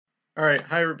Alright,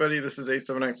 hi everybody, this is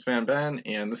A7X Fan Ben,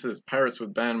 and this is Pirates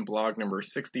with Ben blog number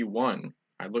 61.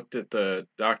 I looked at the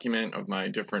document of my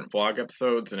different vlog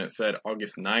episodes, and it said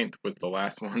August 9th was the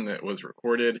last one that was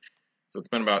recorded, so it's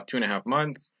been about 2.5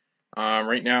 months.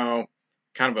 Right now,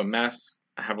 kind of a mess.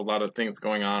 I have a lot of things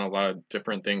going on, a lot of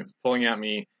different things pulling at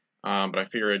me, but I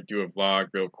figured I'd do a vlog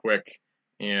real quick,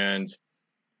 and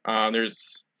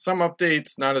there's some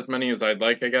updates, not as many as I'd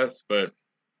like, I guess, but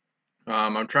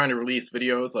I'm trying to release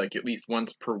videos like at least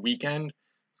once per weekend.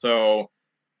 So,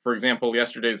 for example,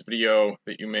 yesterday's video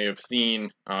that you may have seen,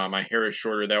 my hair is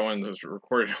shorter. That one was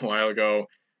recorded a while ago,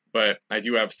 but I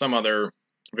do have some other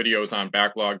videos on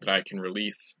backlog that I can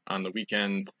release on the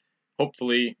weekends.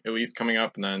 Hopefully, at least coming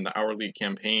up, and then the hourly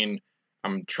campaign,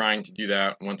 I'm trying to do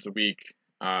that once a week,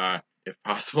 if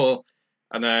possible.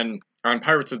 And then on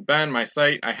Pirates with Ben, my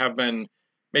site, I have been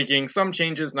making some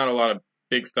changes, not a lot of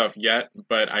big stuff yet,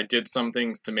 but I did some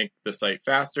things to make the site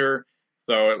faster,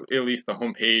 so at least the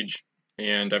homepage,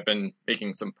 and I've been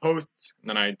making some posts, and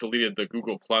then I deleted the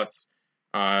Google Plus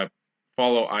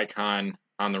follow icon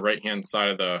on the right-hand side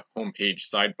of the homepage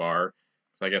sidebar,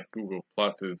 so I guess Google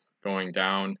Plus is going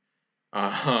down.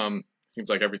 Seems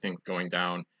like everything's going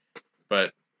down,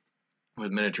 but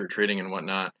with miniature trading and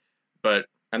whatnot. But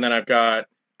and then I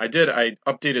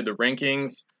updated the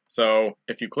rankings. So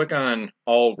if you click on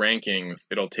all rankings,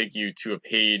 it'll take you to a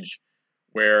page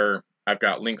where I've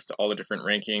got links to all the different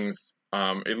rankings,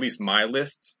 at least my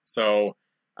lists. So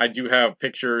I do have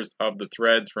pictures of the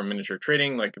threads from miniature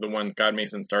trading, like the ones God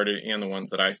Mason started and the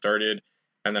ones that I started.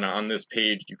 And then on this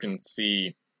page, you can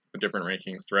see the different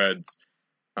rankings threads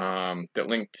that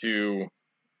link to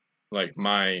like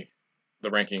the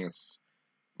rankings,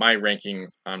 my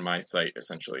rankings on my site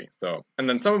essentially. So, and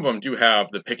then some of them do have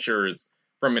the pictures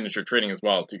from miniature trading as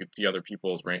well, so you could see other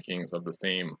people's rankings of the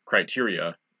same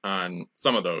criteria on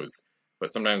some of those.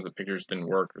 But sometimes the pictures didn't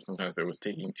work, or sometimes it was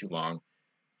taking too long.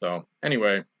 So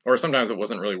anyway, or sometimes it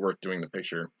wasn't really worth doing the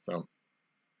picture. So,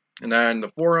 and then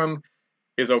the forum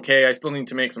is okay. I still need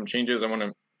to make some changes. I want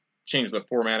to change the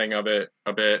formatting of it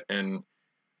a bit and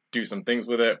do some things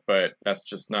with it, but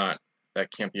that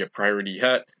can't be a priority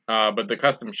yet. But the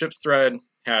custom ships thread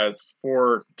has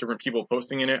 4 different people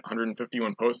posting in it,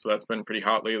 151 posts, so that's been pretty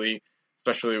hot lately,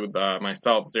 especially with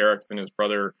myself, Xerix, and his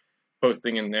brother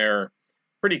posting in there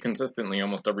pretty consistently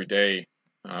almost every day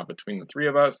between the 3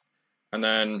 of us. And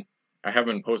then I have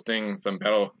been posting some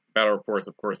battle reports,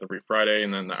 of course, every Friday,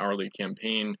 and then the hourly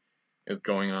campaign is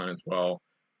going on as well.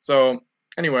 So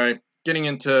anyway, getting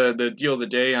into the deal of the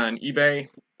day on eBay.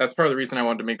 That's part of the reason I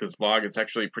wanted to make this vlog. It's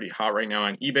actually pretty hot right now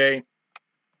on eBay.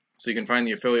 So you can find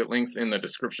the affiliate links in the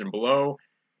description below.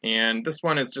 And this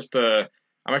one is I'm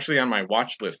actually on my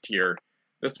watch list here.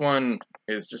 This one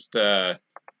is just a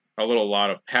little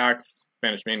lot of packs,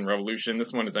 Spanish Maiden Revolution.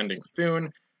 This one is ending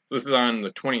soon. So this is on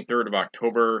the 23rd of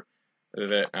October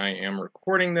that I am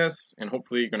recording this, and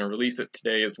hopefully going to release it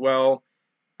today as well.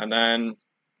 And then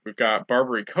we've got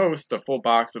Barbary Coast, a full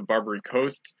box of Barbary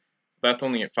Coast. That's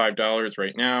only at $5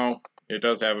 right now. It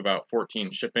does have about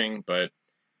 14 shipping, but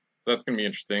that's going to be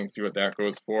interesting, see what that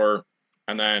goes for.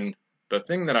 And then the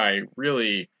thing that I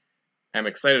really am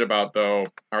excited about, though,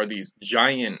 are these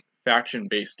giant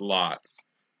faction-based lots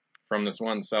from this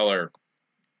one seller.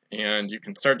 And you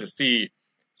can start to see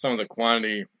some of the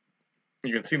quantity.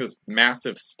 You can see this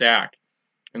massive stack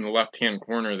in the left-hand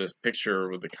corner of this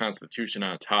picture with the Constitution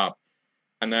on top.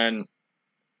 And then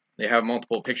they have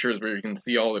multiple pictures where you can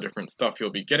see all the different stuff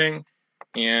you'll be getting,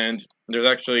 and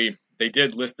they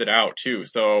did list it out too.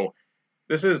 So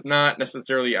this is not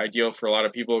necessarily ideal for a lot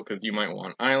of people because you might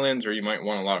want islands, or you might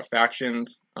want a lot of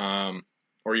factions,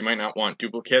 or you might not want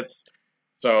duplicates.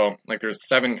 So like there's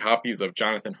 7 copies of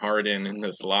Jonathan Harden in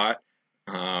this lot,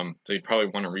 so you'd probably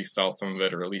want to resell some of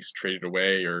it, or at least trade it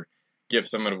away, or give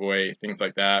some of it away, things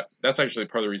like that. That's actually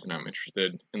part of the reason I'm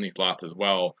interested in these lots as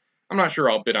well. I'm not sure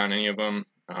I'll bid on any of them,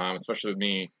 especially with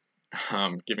me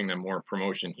giving them more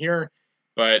promotion here.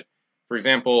 But for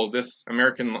example, this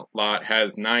American lot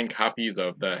has 9 copies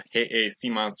of the Hey Sea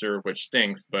Monster, which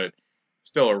stinks, but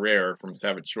still a rare from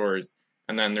Savage Shores.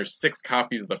 And then there's 6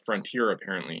 copies of the Frontier,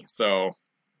 apparently. So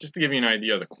just to give you an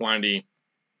idea of the quantity,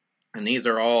 and these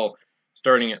are all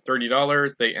starting at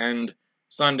 $30. They end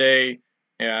Sunday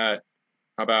at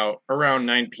about around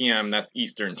 9 p.m. That's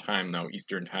Eastern time, though,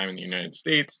 Eastern time in the United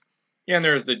States. Yeah, and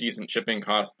there's the decent shipping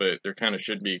cost, but there kind of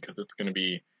should be, because these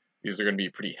are going to be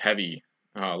pretty heavy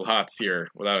lots here,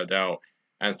 without a doubt.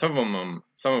 And some of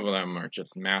them are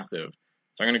just massive.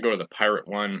 So I'm going to go to the pirate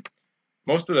one.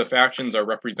 Most of the factions are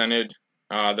represented.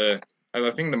 I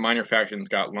think the minor factions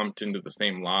got lumped into the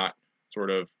same lot,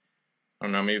 sort of. I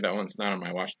don't know, maybe that one's not on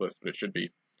my watch list, but it should be.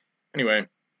 anyway,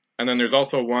 and then there's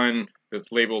also one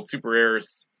that's labeled Super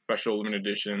Rares, Special Limited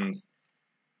Editions.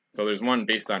 So there's one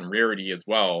based on rarity as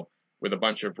well, with a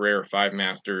bunch of rare 5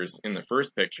 masters in the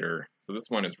first picture. So this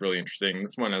one is really interesting.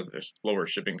 This one has a lower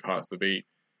shipping cost of $8,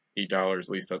 at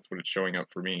least that's what it's showing up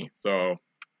for me. So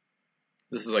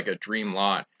this is like a dream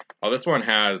lot. Oh, this one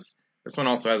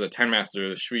also has a 10 master,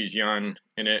 the Shui Jian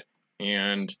in it,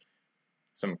 and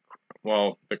some,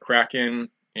 well, the Kraken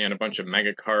and a bunch of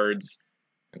mega cards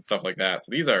and stuff like that.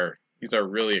 So these are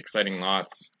really exciting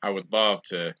lots. I would love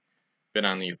to bid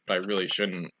on these, but I really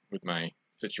shouldn't with my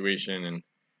situation, and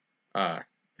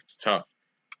it's tough.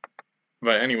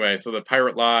 But anyway, so the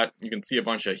pirate lot, you can see a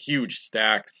bunch of huge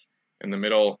stacks in the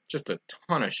middle, just a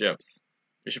ton of ships.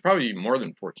 It should probably be more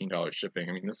than $14 shipping.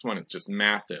 I mean, this one is just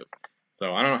massive.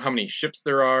 So I don't know how many ships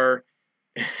there are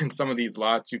in some of these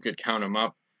lots. You could count them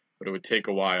up, but it would take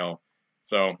a while.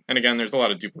 So, and again, there's a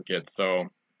lot of duplicates, so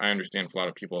I understand for a lot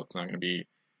of people it's not going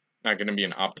to be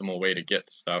an optimal way to get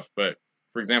stuff. But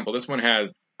for example, this one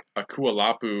has a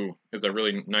Kualapu, is a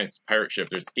really nice pirate ship.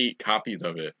 There's 8 copies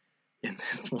of it in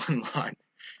this one lot,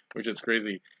 which is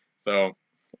crazy. So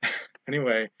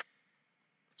anyway,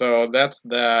 so that's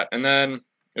that. And then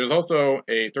there's also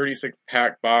a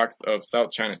 36-pack box of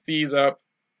South China Seas up,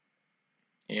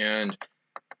 and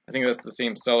I think that's the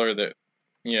same seller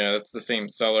that's the same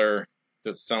seller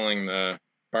that's selling the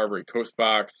Barbary Coast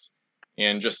box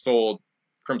and just sold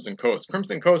Crimson Coast.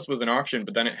 Crimson Coast was an auction,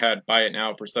 but then it had buy it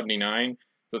now for $79.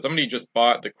 So somebody just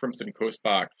bought the Crimson Coast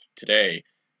box today,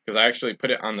 because I actually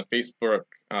put it on the Facebook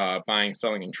buying,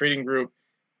 selling, and trading group,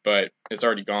 but it's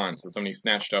already gone. So somebody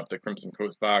snatched up the Crimson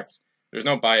Coast box. There's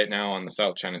no buy it now on the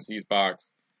South China Seas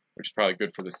box, which is probably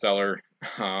good for the seller.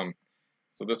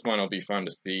 So this one will be fun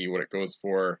to see what it goes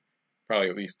for. Probably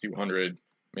at least 200,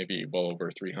 maybe well over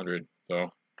 300. So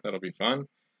that'll be fun.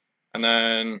 And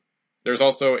then there's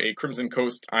also a Crimson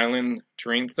Coast Island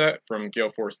terrain set from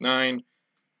Gale Force 9.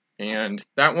 And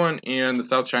that one and the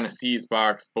South China Seas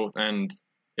box both end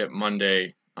at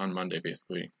on Monday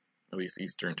basically, at least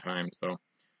Eastern time. So,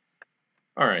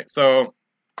 alright, so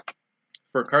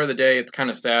for card of the day, it's kind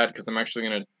of sad because I'm actually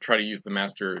going to try to use the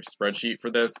master spreadsheet for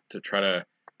this to try to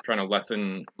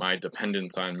lessen my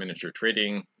dependence on miniature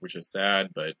trading, which is sad,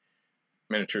 but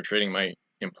miniature trading might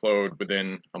implode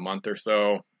within a month or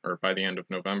so, or by the end of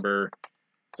November.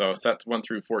 So sets 1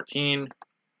 through 14,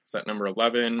 set number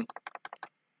 11.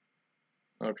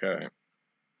 Okay.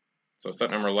 So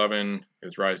set number 11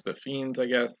 is Rise of the Fiends, I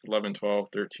guess. 11, 12,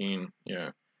 13, yeah.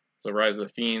 So Rise of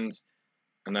the Fiends.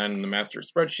 And then the master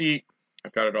spreadsheet,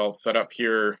 I've got it all set up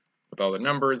here with all the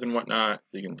numbers and whatnot,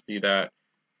 so you can see that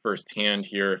firsthand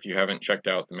here if you haven't checked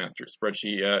out the master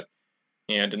spreadsheet yet.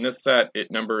 And in this set,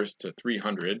 it numbers to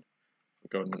 300.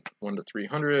 We'll go 1 to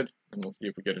 300, and we'll see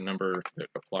if we get a number that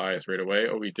applies right away.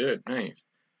 Oh, we did. Nice.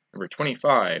 Number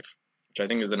 25, which I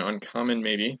think is an uncommon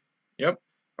maybe. Yep.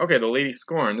 Okay, the Lady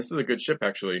Scorn. This is a good ship,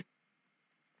 actually.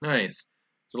 Nice.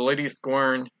 So the Lady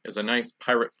Scorn is a nice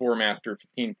Pirate 4 Master,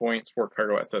 15 points, 4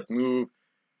 cargo SS move,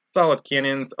 solid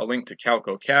cannons, a link to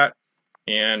Calico Cat,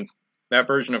 and that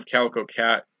version of Calico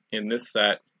Cat in this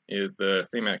set is the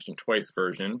Same Action Twice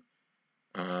version.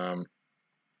 But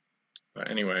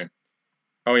anyway.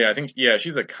 Oh yeah, I think, yeah,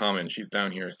 she's a common. She's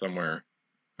down here somewhere.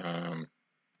 And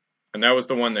that was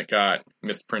the one that got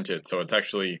misprinted. So it's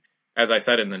actually, as I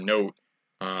said in the note,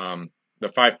 the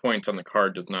 5 points on the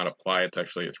card does not apply. It's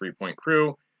actually a 3-point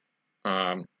crew,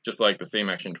 just like the Same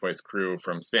Action Twice crew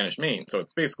from Spanish Main. So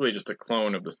it's basically just a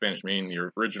clone of the Spanish Main,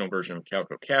 the original version of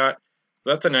Calico Cat. So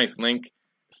that's a nice link,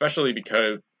 especially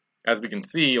because, as we can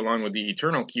see, along with the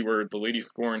Eternal keyword, the Lady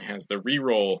Scorn has the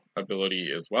reroll ability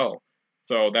as well.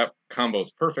 So that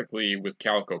combos perfectly with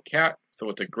Calico Cat, so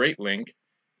it's a great link.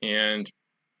 And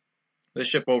this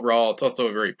ship overall, it's also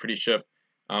a very pretty ship.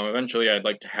 Eventually, I'd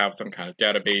like to have some kind of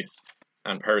database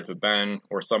on Pirates with Ben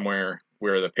or somewhere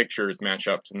where the pictures match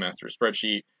up to the master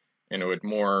spreadsheet, and it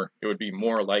would be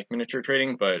more like miniature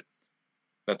trading, but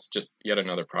that's just yet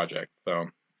another project. So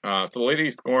the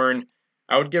Lady Scorn,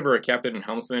 I would give her a captain and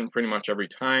helmsman pretty much every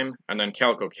time, and then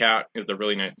Calico Cat is a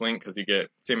really nice link because you get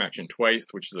Same Action Twice,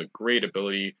 which is a great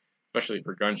ability, especially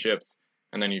for gunships,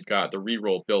 and then you've got the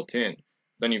reroll built in.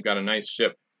 Then you've got a nice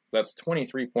ship. So that's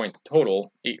 23 points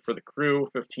total, 8 for the crew,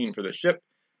 15 for the ship,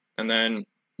 and then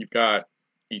you've got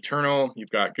Eternal, you've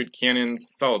got good cannons,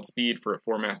 solid speed for a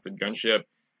 4-masted gunship,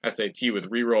 SAT with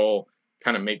reroll,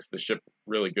 kind of makes the ship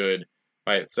really good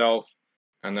by itself,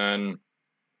 and then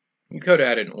you could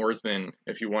add an Oarsman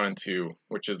if you wanted to,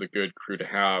 which is a good crew to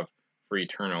have for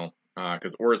Eternal,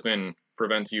 because Oarsman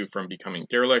prevents you from becoming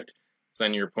derelict, so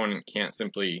then your opponent can't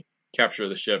simply capture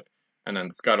the ship and then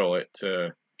scuttle it to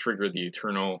trigger the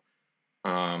Eternal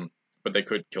But they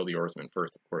could kill the oarsman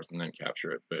first, of course, and then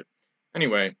capture it. But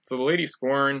anyway, so the Lady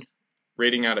Scorn,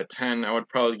 rating out of 10, I would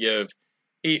probably give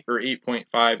 8 or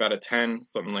 8.5 out of 10,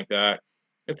 something like that.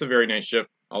 It's a very nice ship,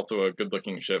 also a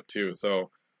good-looking ship too. So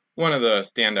one of the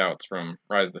standouts from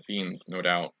Rise of the Fiends, no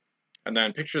doubt. And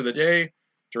then picture of the day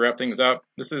to wrap things up.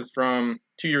 This is from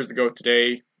 2 years ago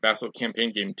today, Vassal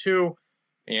Campaign Game 2,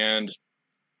 and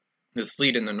this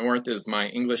fleet in the north is my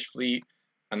English fleet,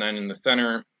 and then in the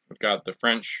center we've got the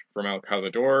French from El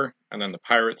Calidor, and then the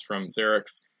pirates from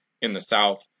Xerix in the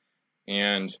south.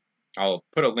 And I'll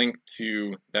put a link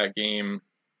to that game,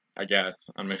 I guess,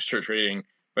 on Miniature Trading.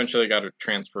 Eventually I got to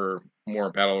transfer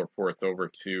more battle reports over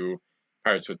to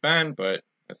Pirates with Ben, but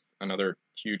that's another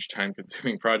huge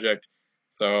time-consuming project.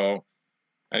 So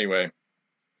anyway,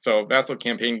 so Vassal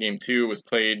Campaign Game 2 was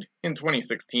played in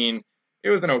 2016. It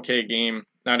was an okay game,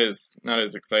 not as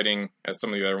exciting as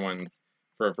some of the other ones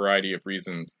for a variety of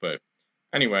reasons, but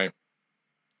anyway,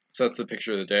 so that's the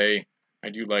picture of the day. I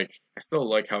still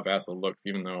like how Vassal looks,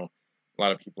 even though a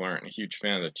lot of people aren't a huge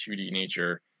fan of the 2D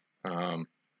nature.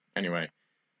 Anyway,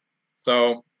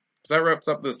 so that wraps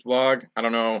up this vlog. I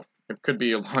don't know, it could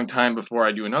be a long time before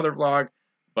I do another vlog,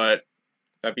 but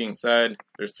that being said,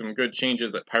 there's some good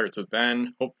changes at Pirates with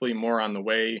Ben, hopefully more on the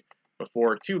way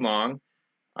before too long.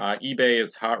 eBay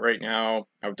is hot right now.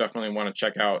 I would definitely want to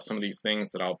check out some of these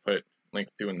things that I'll put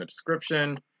links to in the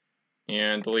description.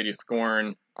 And the Lady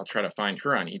Scorn, I'll try to find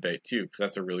her on eBay too, because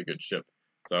that's a really good ship.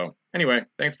 So anyway,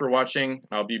 thanks for watching.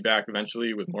 I'll be back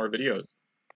eventually with more videos.